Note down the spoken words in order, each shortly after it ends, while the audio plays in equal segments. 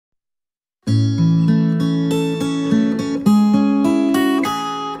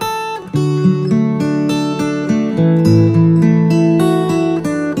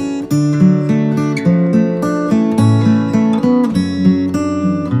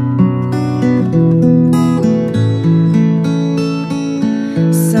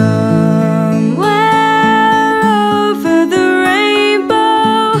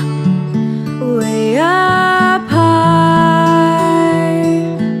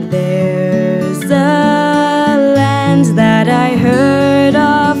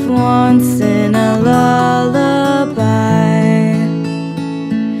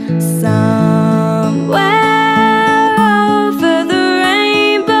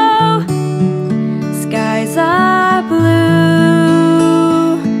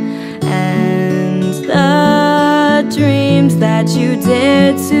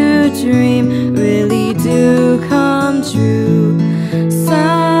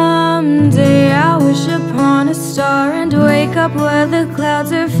up where the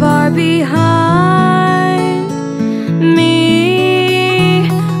clouds are far behind me,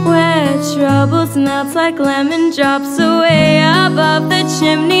 where troubles melt like lemon drops away above the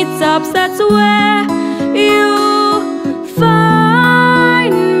chimney tops. That's where you'll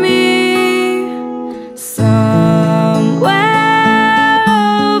find me, somewhere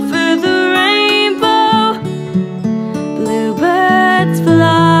over the rainbow. Bluebirds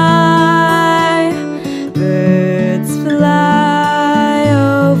fly, birds fly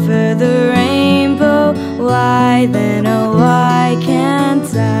over the rainbow. Why then, oh why can't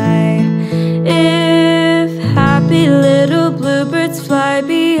I? If happy